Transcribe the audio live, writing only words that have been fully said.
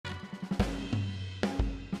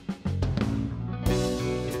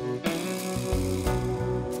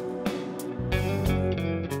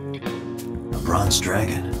bronze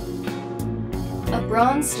dragon. A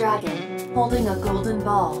bronze dragon holding a golden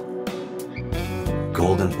ball.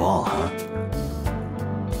 Golden ball, huh?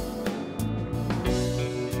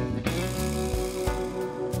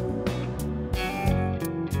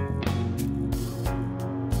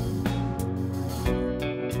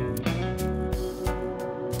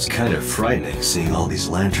 It's kind of frightening seeing all these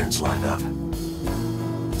lanterns lined up.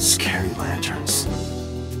 Scary lanterns.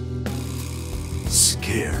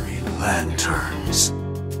 Scary lanterns.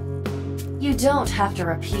 You don't have to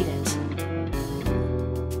repeat it.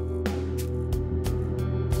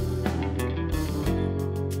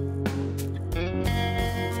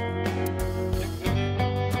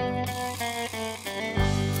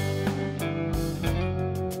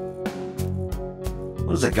 What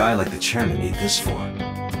does a guy like the chairman need this for?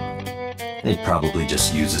 He probably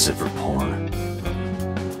just uses it for porn.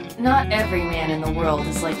 Not every man in the world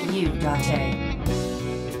is like you, Date.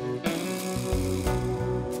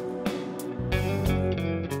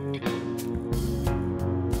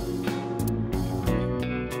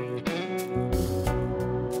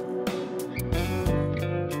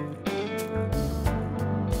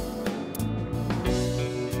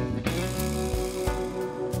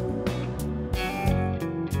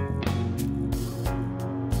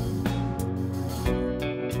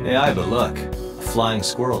 AI, but look, a flying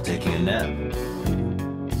squirrel taking a nap.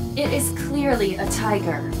 It is clearly a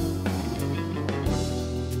tiger.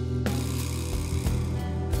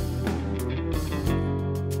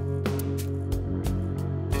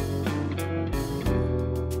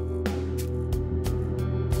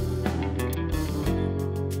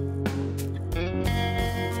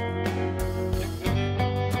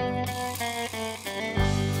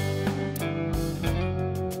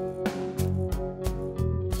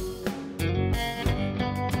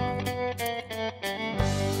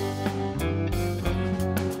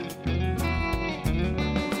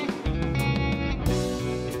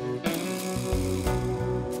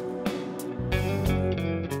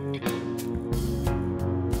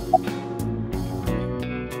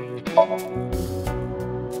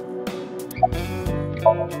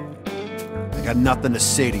 I got nothing to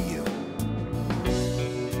say to you.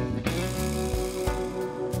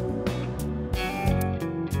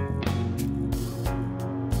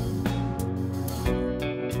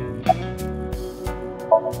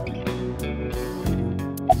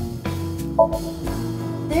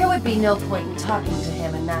 There would be no point in talking to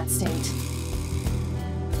him in that state.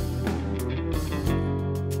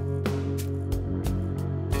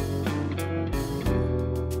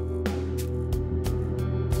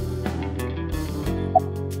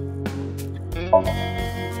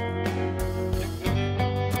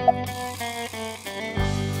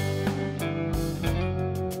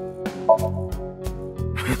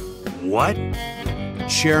 What? The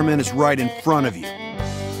chairman is right in front of you.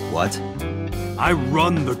 What? I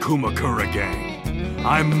run the Kumakura gang.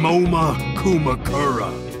 I'm Moma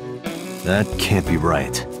Kumakura. That can't be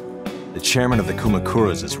right. The chairman of the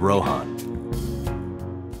Kumakuras is Rohan.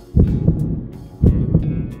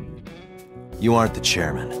 You aren't the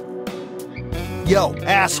chairman. Yo,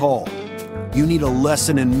 asshole! You need a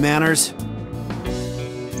lesson in manners?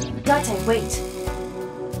 Date, wait.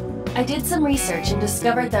 I did some research and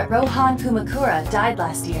discovered that Rohan Kumakura died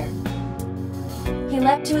last year. He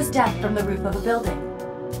leapt to his death from the roof of a building.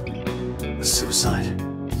 A suicide?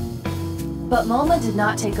 But Moma did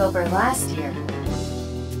not take over last year.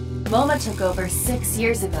 Moma took over 6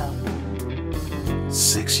 years ago.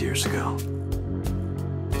 6 years ago.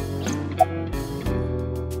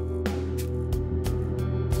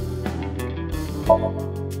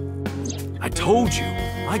 I told you,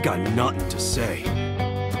 I got nothing to say.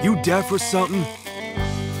 You deaf or something?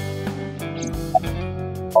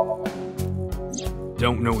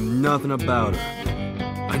 Don't know nothing about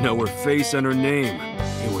her. I know her face and her name.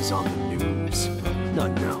 It was on the news.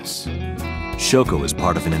 Nothing else. Shoko was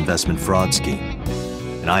part of an investment fraud scheme,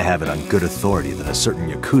 and I have it on good authority that a certain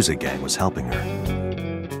Yakuza gang was helping her.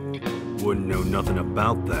 Wouldn't know nothing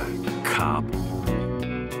about that, cop.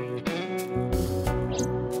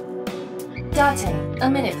 Date, a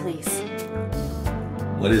minute please.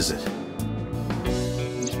 What is it?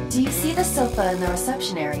 Do you see the sofa in the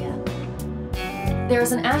reception area? There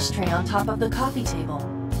is an ashtray on top of the coffee table.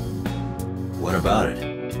 What about it?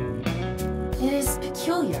 It is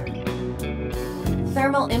peculiar.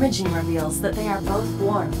 Thermal imaging reveals that they are both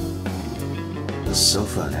warm. The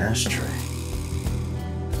sofa and ashtray.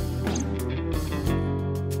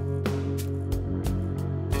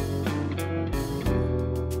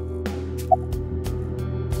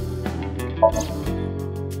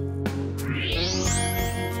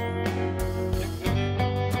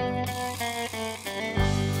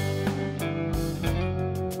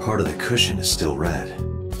 cushion is still red.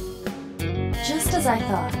 Just as I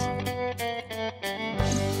thought.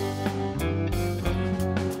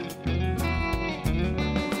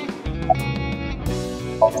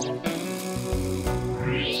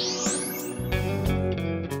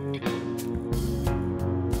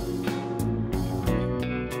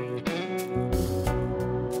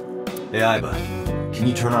 Hey, Aiba, can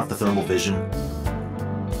you turn off the thermal vision?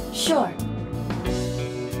 Sure.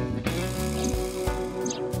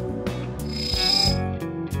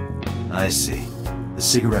 I see. The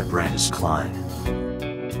cigarette brand is Klein.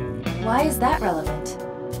 Why is that relevant?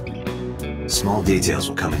 Small details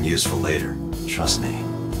will come in useful later. Trust me.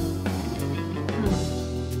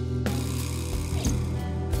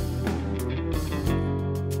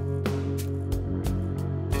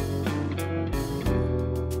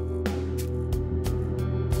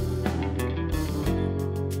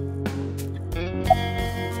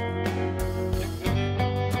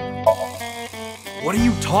 What are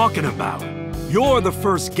you talking about? You're the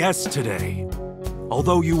first guest today.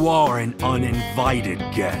 Although you are an uninvited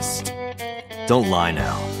guest. Don't lie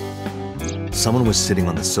now. Someone was sitting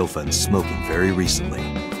on the sofa and smoking very recently.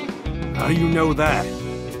 How do you know that?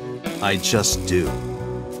 I just do.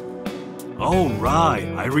 Oh, right.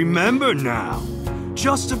 I remember now.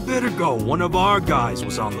 Just a bit ago, one of our guys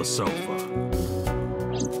was on the sofa.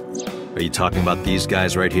 Are you talking about these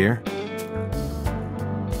guys right here?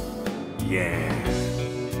 Yeah.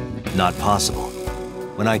 Not possible.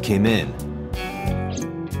 When I came in...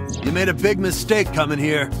 You made a big mistake coming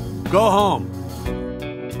here. Go home.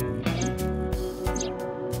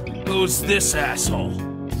 Who's this asshole?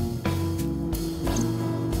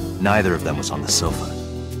 Neither of them was on the sofa.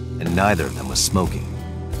 And neither of them was smoking.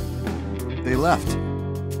 They left.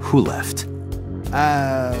 Who left?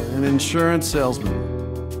 An insurance salesman.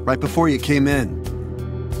 Right before you came in.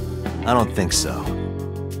 I don't think so.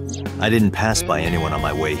 I didn't pass by anyone on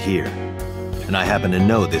my way here. And I happen to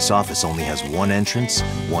know this office only has one entrance,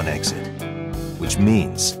 one exit. Which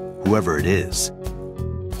means, whoever it is,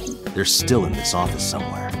 they're still in this office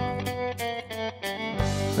somewhere.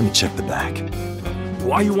 Let me check the back.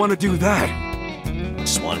 Why you want to do that?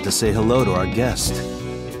 Just wanted to say hello to our guest.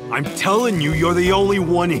 I'm telling you, you're the only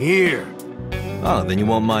one here. Oh, then you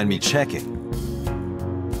won't mind me checking.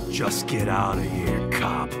 Just get out of here,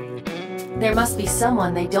 cop. There must be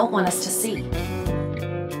someone they don't want us to see.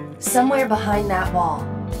 Somewhere behind that wall.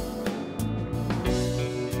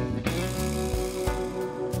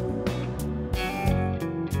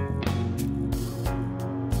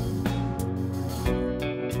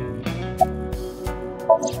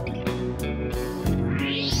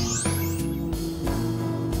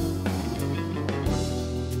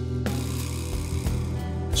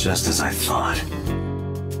 Just as I thought.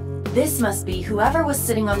 This must be whoever was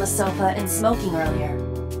sitting on the sofa and smoking earlier.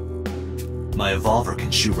 My evolver can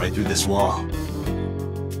shoot right through this wall.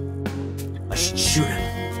 I should shoot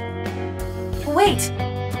him. Wait! Is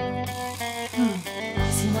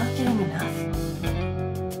he not getting enough?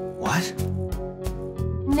 What?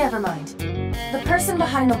 Never mind. The person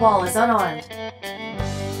behind the wall is unarmed.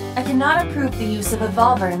 I cannot approve the use of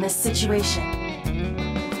evolver in this situation.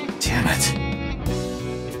 Damn it.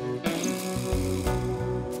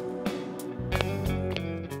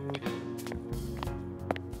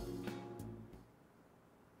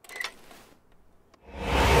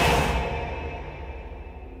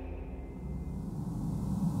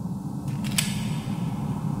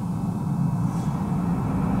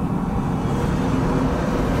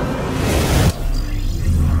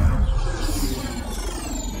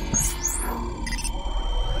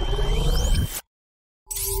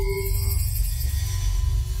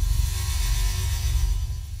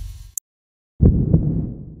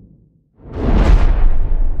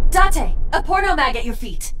 Date! A porno mag at your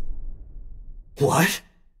feet! What?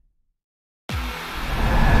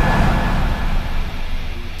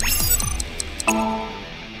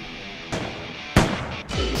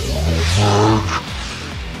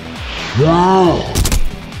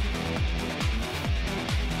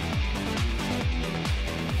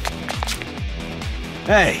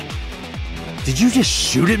 Hey! Did you just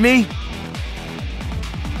shoot at me?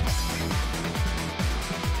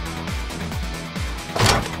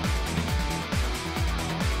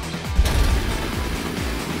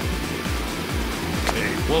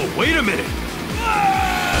 Whoa, wait a minute!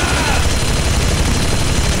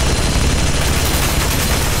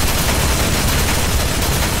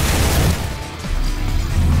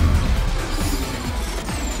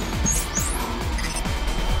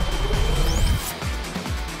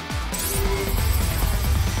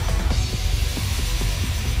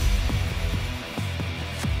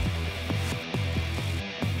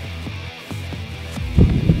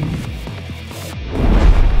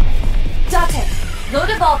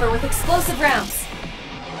 revolver with explosive rounds.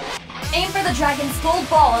 Aim for the dragon's gold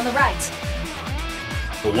ball on the right.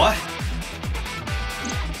 The what?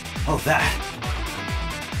 Oh, that.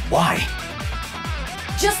 Why?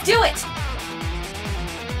 Just do it!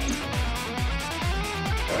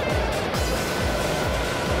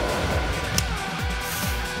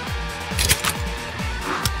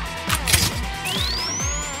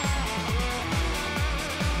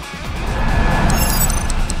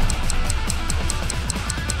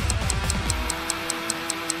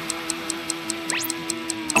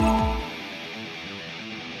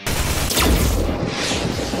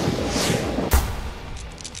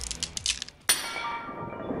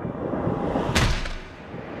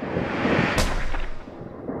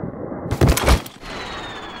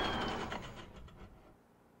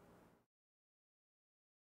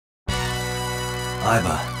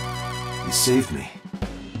 Iva, you saved me.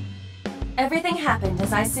 Everything happened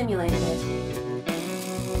as I simulated it.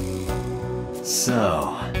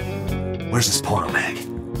 So, where's this porno mag?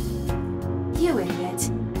 You idiot.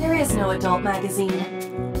 There is no adult magazine.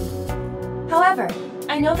 However,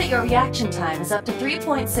 I know that your reaction time is up to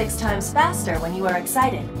 3.6 times faster when you are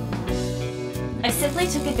excited. I simply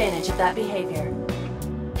took advantage of that behavior.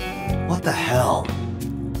 What the hell?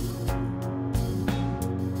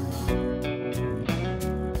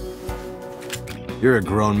 You're a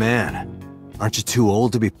grown man. Aren't you too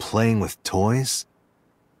old to be playing with toys?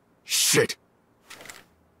 Shit!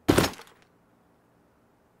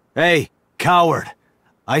 Hey, coward!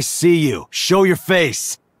 I see you. Show your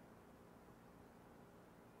face!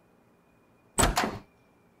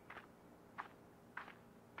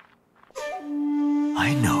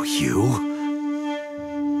 I know you.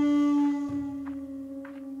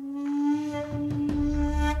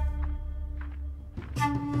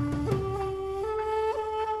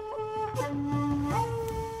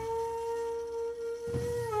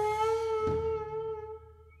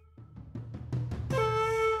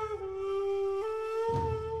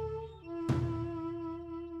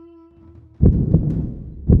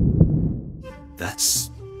 That's...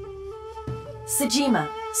 Sejima,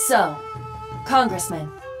 so,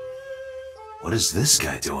 Congressman. What is this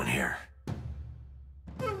guy doing here?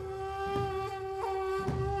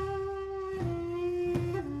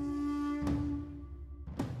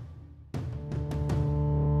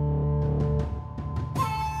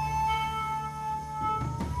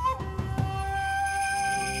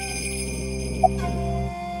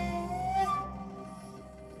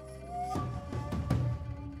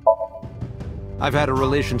 I've had a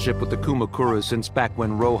relationship with the Kumakuras since back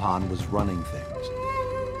when Rohan was running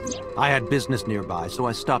things. I had business nearby, so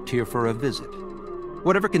I stopped here for a visit.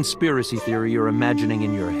 Whatever conspiracy theory you're imagining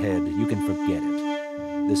in your head, you can forget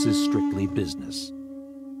it. This is strictly business.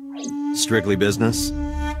 Strictly business?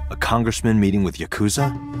 A congressman meeting with Yakuza?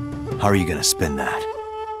 How are you gonna spin that?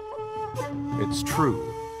 It's true.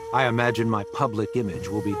 I imagine my public image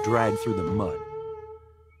will be dragged through the mud.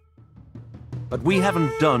 But we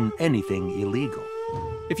haven't done anything illegal.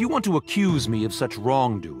 If you want to accuse me of such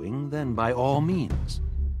wrongdoing, then by all means.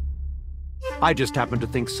 I just happen to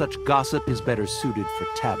think such gossip is better suited for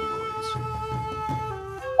tabloids.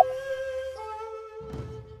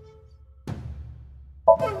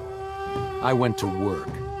 I went to work,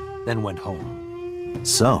 then went home.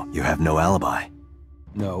 So, you have no alibi?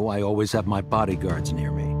 No, I always have my bodyguards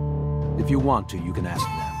near me. If you want to, you can ask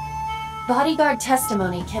them. Bodyguard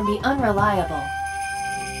testimony can be unreliable.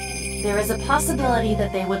 There is a possibility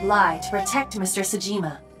that they would lie to protect Mr.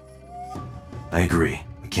 Sejima. I agree.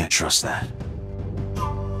 We can't trust that.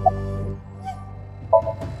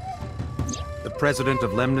 The president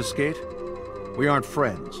of Lemniscate? We aren't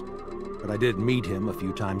friends, but I did meet him a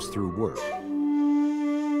few times through work.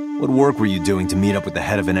 What work were you doing to meet up with the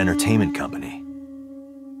head of an entertainment company?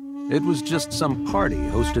 It was just some party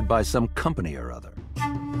hosted by some company or other.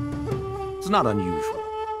 It's not unusual.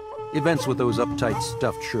 Events with those uptight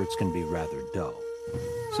stuffed shirts can be rather dull.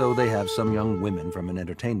 So they have some young women from an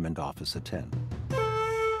entertainment office attend.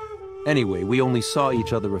 Anyway, we only saw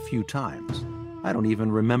each other a few times. I don't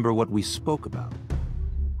even remember what we spoke about.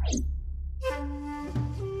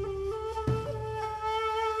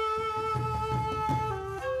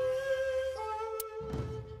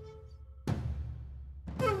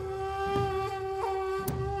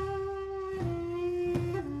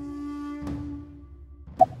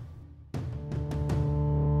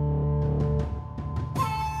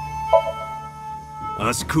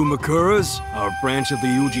 Us Kumakuras are a branch of the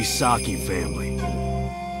Ujisaki family.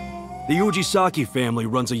 The Ujisaki family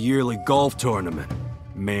runs a yearly golf tournament.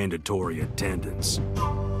 Mandatory attendance.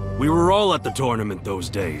 We were all at the tournament those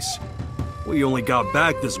days. We only got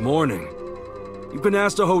back this morning. You can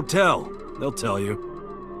ask the hotel. They'll tell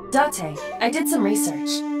you. Date, I did some research.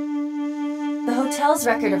 The hotel's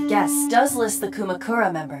record of guests does list the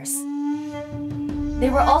Kumakura members. They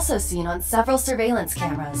were also seen on several surveillance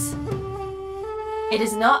cameras. It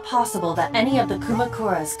is not possible that any of the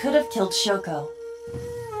Kumakuras could have killed Shoko,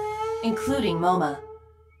 including Moma.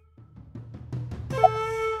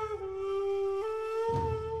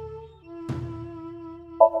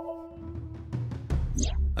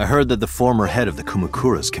 I heard that the former head of the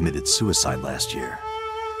Kumakuras committed suicide last year.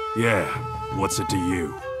 Yeah, what's it to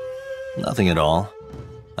you? Nothing at all.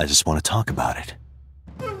 I just want to talk about it.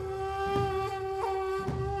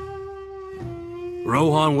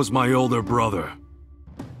 Rohan was my older brother.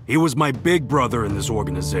 He was my big brother in this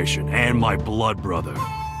organization, and my blood brother.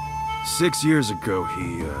 6 years ago,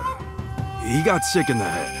 he got sick in the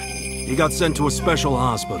head. He got sent to a special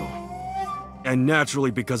hospital. And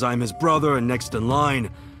naturally, because I'm his brother and next in line,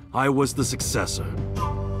 I was the successor.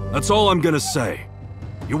 That's all I'm gonna say.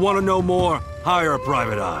 You want to know more? Hire a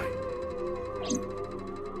private eye.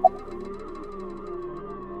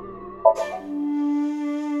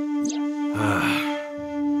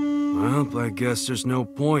 Well, I guess there's no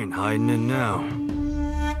point hiding it now.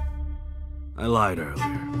 I lied earlier,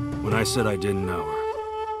 when I said I didn't know her.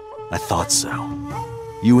 I thought so.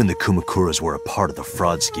 You and the Kumakuras were a part of the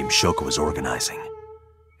fraud scheme Shoko was organizing.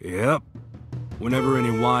 Yep. Whenever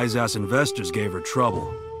any wise-ass investors gave her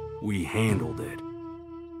trouble, we handled it.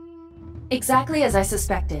 Exactly as I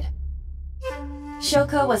suspected.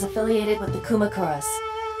 Shoko was affiliated with the Kumakuras.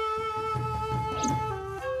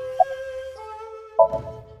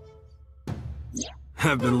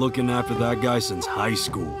 I've been looking after that guy since high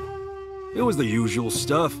school. It was the usual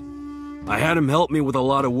stuff. I had him help me with a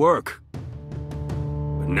lot of work.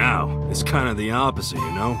 But now, it's kind of the opposite,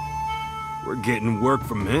 you know? We're getting work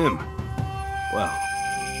from him. Well,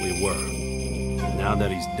 we were. Now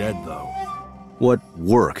that he's dead, though. What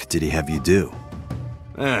work did he have you do?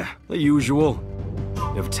 The usual.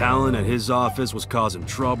 If talent at his office was causing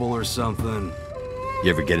trouble or something. You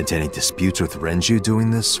ever get into any disputes with Renju doing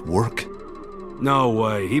this work? No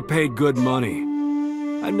way, he paid good money.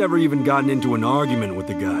 I've never even gotten into an argument with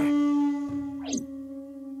the guy.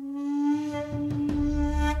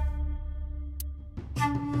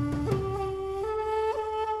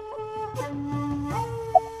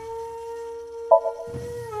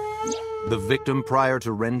 The victim prior to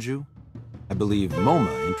Renju? I believe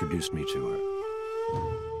Moma introduced me to her.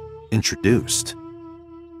 Introduced?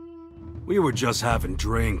 We were just having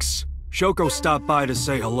drinks. Shoko stopped by to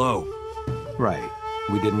say hello. Right.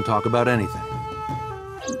 We didn't talk about anything.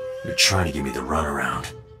 You're trying to give me the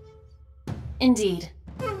runaround. Indeed.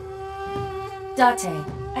 Date,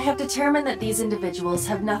 I have determined that these individuals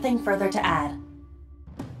have nothing further to add.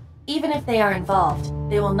 Even if they are involved,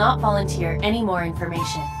 they will not volunteer any more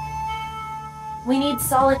information. We need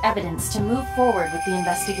solid evidence to move forward with the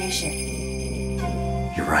investigation.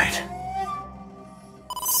 You're right.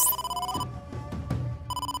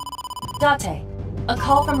 Date, a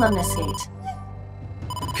call from Lemniscate.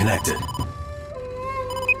 Connected.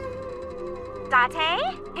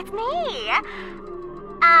 Date? It's me!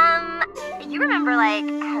 You remember, like,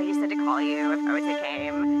 how you said to call you if Ota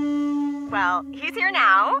came? Well, he's here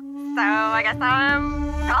now, so I guess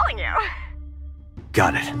I'm calling you.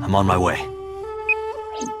 Got it. I'm on my way.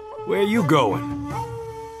 Where are you going?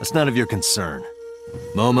 That's none of your concern.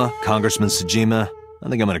 Moma, Congressman Tsujima, I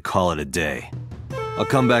think I'm gonna call it a day. I'll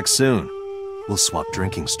come back soon. We'll swap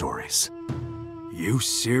drinking stories. You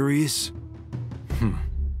serious?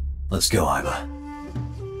 Let's go, Iva.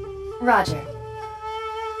 Roger.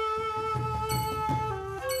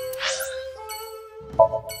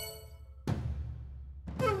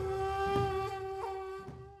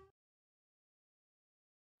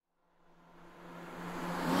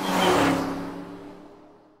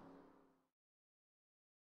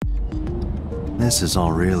 This is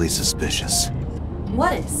all really suspicious.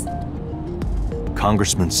 What is?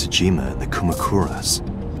 Congressman Tsujima and the Kumakuras.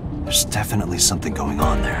 There's definitely something going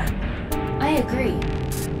on there. I agree.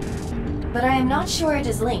 But I am not sure it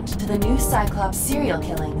is linked to the new Cyclops serial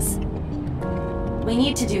killings. We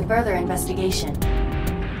need to do further investigation.